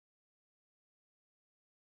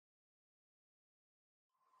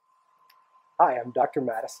Hi, I'm Dr.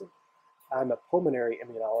 Madison. I'm a pulmonary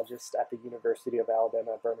immunologist at the University of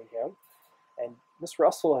Alabama at Birmingham. And Ms.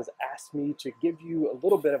 Russell has asked me to give you a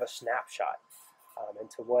little bit of a snapshot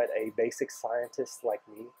into what a basic scientist like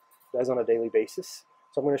me does on a daily basis.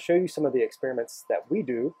 So I'm going to show you some of the experiments that we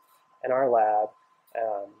do in our lab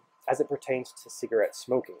as it pertains to cigarette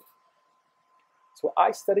smoking. So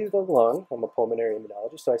I study the lung. I'm a pulmonary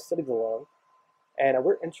immunologist, so I study the lung. And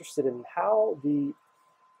we're interested in how the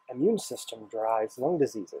immune system drives lung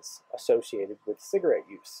diseases associated with cigarette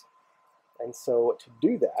use. And so to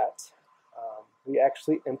do that, we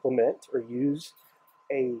actually implement or use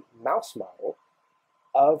a mouse model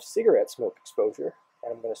of cigarette smoke exposure.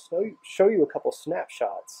 And I'm going to show you a couple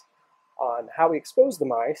snapshots on how we expose the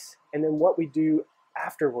mice and then what we do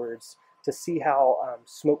afterwards to see how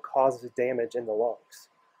smoke causes damage in the lungs.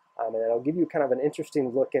 And it'll give you kind of an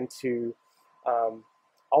interesting look into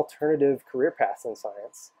alternative career paths in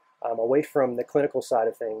science, away from the clinical side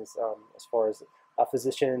of things as far as a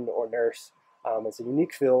physician or nurse. It's a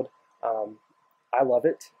unique field. I love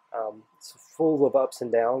it. It's full of ups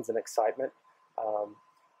and downs and excitement.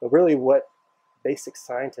 But really what basic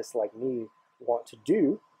scientists like me want to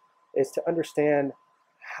do is to understand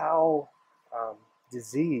how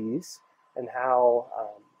disease and how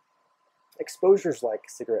exposures like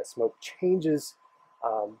cigarette smoke changes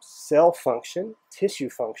cell function, tissue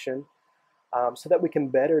function, so that we can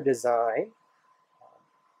better design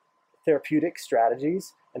therapeutic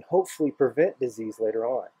strategies and hopefully prevent disease later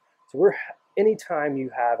on. So anytime you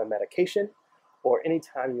have a medication or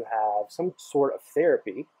anytime you have some sort of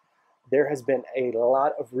therapy, there has been a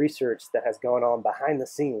lot of research that has gone on behind the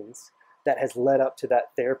scenes that has led up to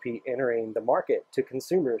that therapy entering the market to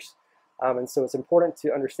consumers. And so it's important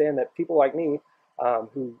to understand that people like me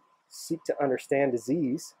who seek to understand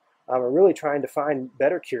disease are really trying to find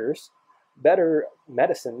better cures, better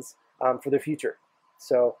medicines for the future.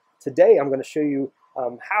 So today I'm going to show you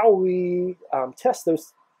how we test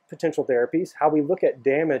those potential therapies, how we look at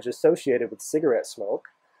damage associated with cigarette smoke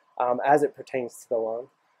as it pertains to the lung.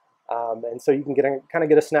 And so you can kind of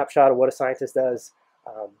get a snapshot of what a scientist does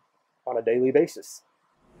on a daily basis.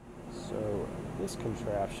 So this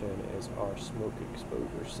contraption is our smoke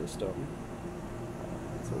exposure system.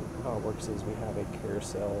 So how it works is we have a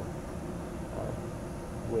carousel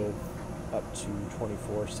with up to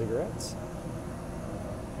 24 cigarettes,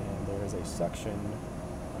 and there is a suction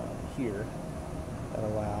here that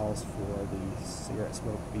allows for the cigarette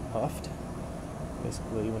smoke to be puffed.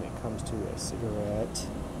 Basically, when it comes to a cigarette,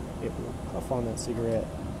 it will puff on that cigarette.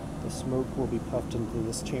 The smoke will be puffed into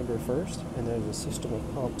this chamber first, and there's a system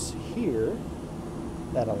of pumps here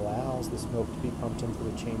that allows the smoke to be pumped into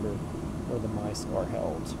the chamber where the mice are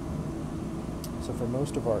held. So for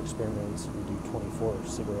most of our experiments, we do 24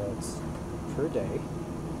 cigarettes per day.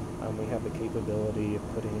 We have the capability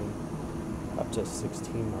of putting up to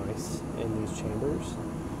 16 mice in these chambers.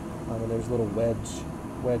 And there's little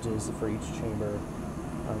wedges for each chamber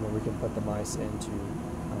where we can put the mice into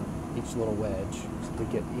each little wedge to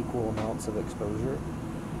get equal amounts of exposure.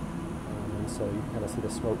 And so you kind of see the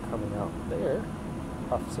smoke coming out there,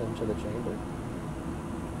 puffs into the chamber.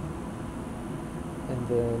 And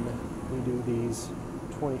then we do these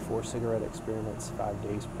 24 cigarette experiments 5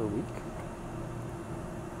 days per week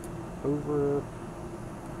over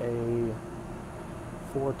a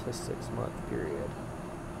 4 to 6 month period.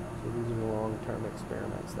 So these are long-term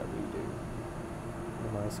experiments that we do.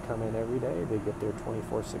 The mice come in every day, they get their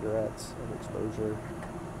 24 cigarettes of exposure,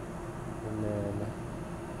 and then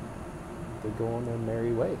they go on their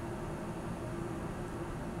merry way.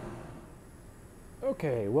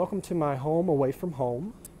 Okay, welcome to my home away from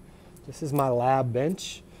home. This is my lab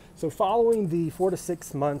bench. So following the 4 to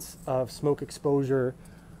 6 months of smoke exposure,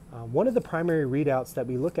 one of the primary readouts that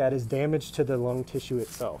we look at is damage to the lung tissue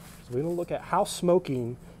itself. So we're going to look at how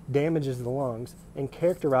smoking damages the lungs and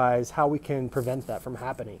characterize how we can prevent that from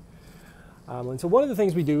happening. And so one of the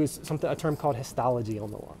things we do is a term called histology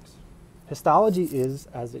on the lungs. Histology is,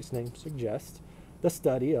 as its name suggests, the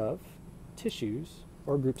study of tissues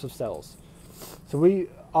or groups of cells. So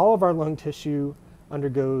all of our lung tissue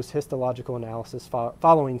undergoes histological analysis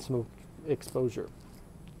following smoke exposure.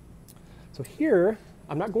 So here,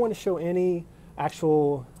 I'm not going to show any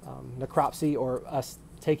actual necropsy or us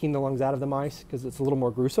taking the lungs out of the mice because it's a little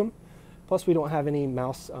more gruesome. Plus, we don't have any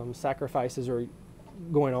mouse sacrifices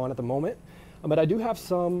going on at the moment. But I do have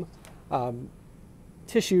some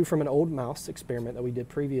tissue from an old mouse experiment that we did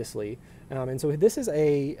previously. And so this is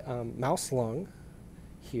a mouse lung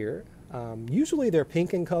here. Usually they're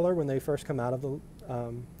pink in color when they first come out of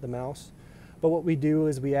the mouse. But what we do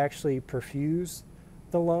is we actually perfuse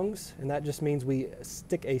the lungs, and that just means we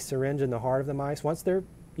stick a syringe in the heart of the mice. Once they're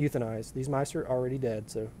euthanized, these mice are already dead,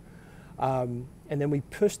 so and then we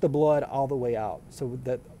push the blood all the way out so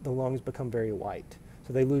that the lungs become very white.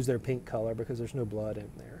 So they lose their pink color because there's no blood in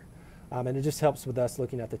there. And it just helps with us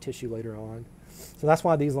looking at the tissue later on. So that's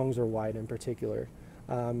why these lungs are white in particular.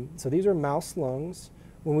 So these are mouse lungs.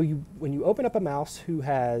 When you open up a mouse who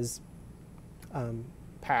has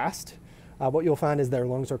passed, what you'll find is their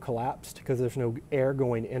lungs are collapsed because there's no air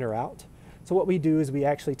going in or out. So what we do is we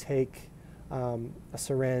actually take a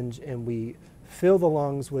syringe and we fill the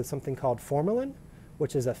lungs with something called formalin,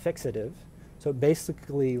 which is a fixative. So it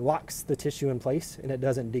basically locks the tissue in place and it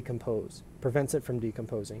doesn't decompose, prevents it from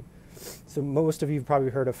decomposing. So most of you have probably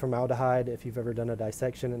heard of formaldehyde if you've ever done a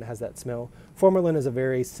dissection and it has that smell. Formalin is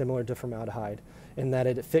very similar to formaldehyde in that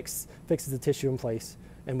it fixes the tissue in place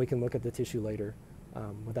and we can look at the tissue later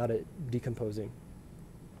without it decomposing.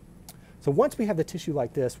 So once we have the tissue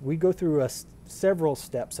like this, we go through several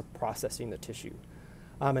steps of processing the tissue.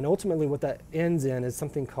 And ultimately what that ends in is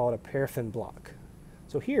something called a paraffin block.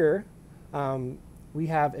 So here we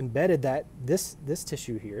have embedded this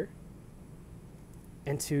tissue here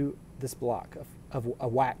into this block of a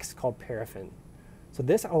wax called paraffin. So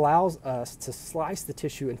this allows us to slice the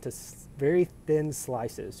tissue into very thin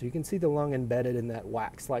slices. So you can see the lung embedded in that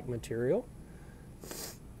wax-like material.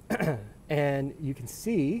 And you can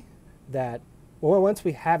see that once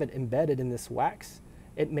we have it embedded in this wax,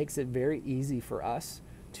 it makes it very easy for us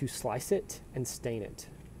to slice it and stain it.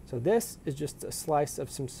 So this is just a slice of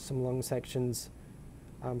some lung sections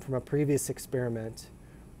from a previous experiment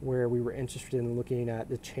where we were interested in looking at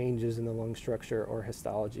the changes in the lung structure or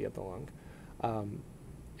histology of the lung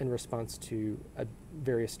in response to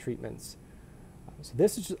various treatments. So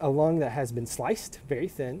this is just a lung that has been sliced very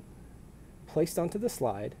thin, placed onto the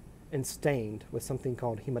slide, and stained with something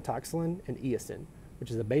called hematoxylin and eosin, which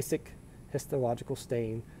is a basic histological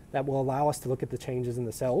stain that will allow us to look at the changes in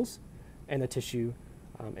the cells and the tissue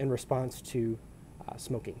in response to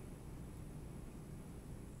smoking.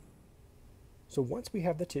 So once we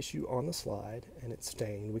have the tissue on the slide and it's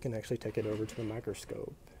stained, we can actually take it over to the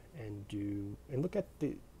microscope and look at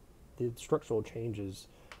the structural changes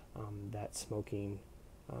that smoking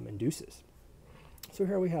induces. So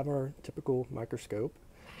here we have our typical microscope,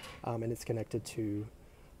 and it's connected to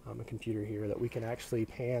a computer here that we can actually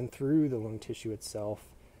pan through the lung tissue itself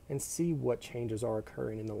and see what changes are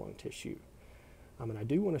occurring in the lung tissue. And I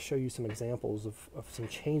do want to show you some examples of some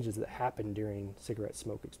changes that happen during cigarette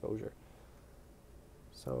smoke exposure.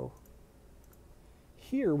 So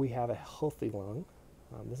here we have a healthy lung.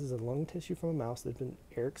 This is a lung tissue from a mouse that's been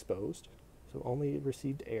air exposed, so only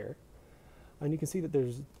received air. And you can see that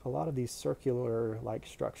there's a lot of these circular-like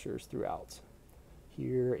structures throughout,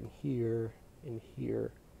 here and here and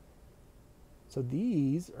here. So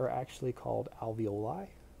these are actually called alveoli,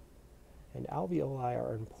 and alveoli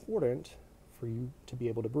are important for you to be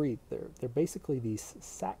able to breathe. They're basically these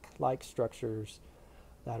sac-like structures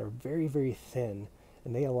that are very, very thin,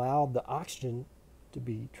 and they allow the oxygen to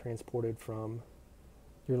be transported from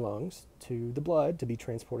your lungs to the blood to be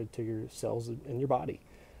transported to your cells in your body.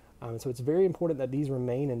 So it's very important that these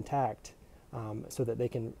remain intact so that they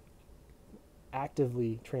can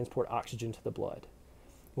actively transport oxygen to the blood.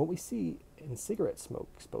 What we see in cigarette smoke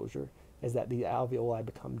exposure is that the alveoli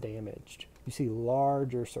become damaged. You see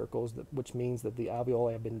larger circles, which means that the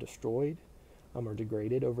alveoli have been destroyed or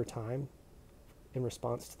degraded over time in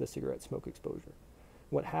response to the cigarette smoke exposure.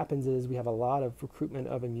 What happens is we have a lot of recruitment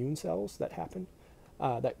of immune cells that happen,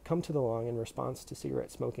 that come to the lung in response to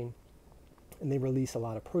cigarette smoking, and they release a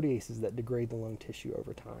lot of proteases that degrade the lung tissue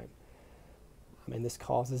over time. And this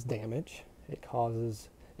causes damage. It causes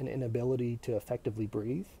an inability to effectively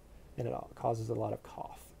breathe, and it causes a lot of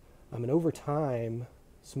cough. And over time,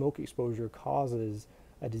 smoke exposure causes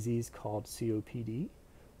a disease called COPD,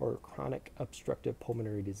 or chronic obstructive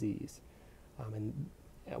pulmonary disease. And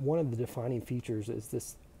one of the defining features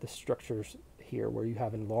is the structures here where you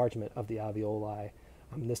have enlargement of the alveoli,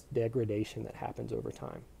 this degradation that happens over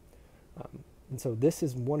time. And so this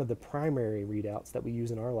is one of the primary readouts that we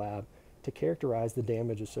use in our lab to characterize the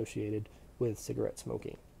damage associated with cigarette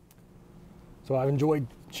smoking. So I've enjoyed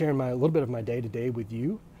sharing a little bit of my day-to-day with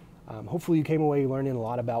you. Hopefully you came away learning a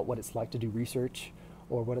lot about what it's like to do research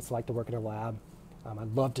or what it's like to work in a lab.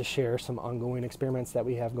 I'd love to share some ongoing experiments that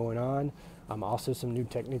we have going on, also some new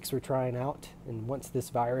techniques we're trying out. And once this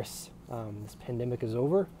virus, this pandemic is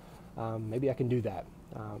over, maybe I can do that.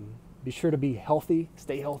 Be sure to be healthy,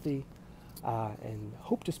 stay healthy, and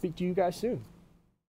hope to speak to you guys soon.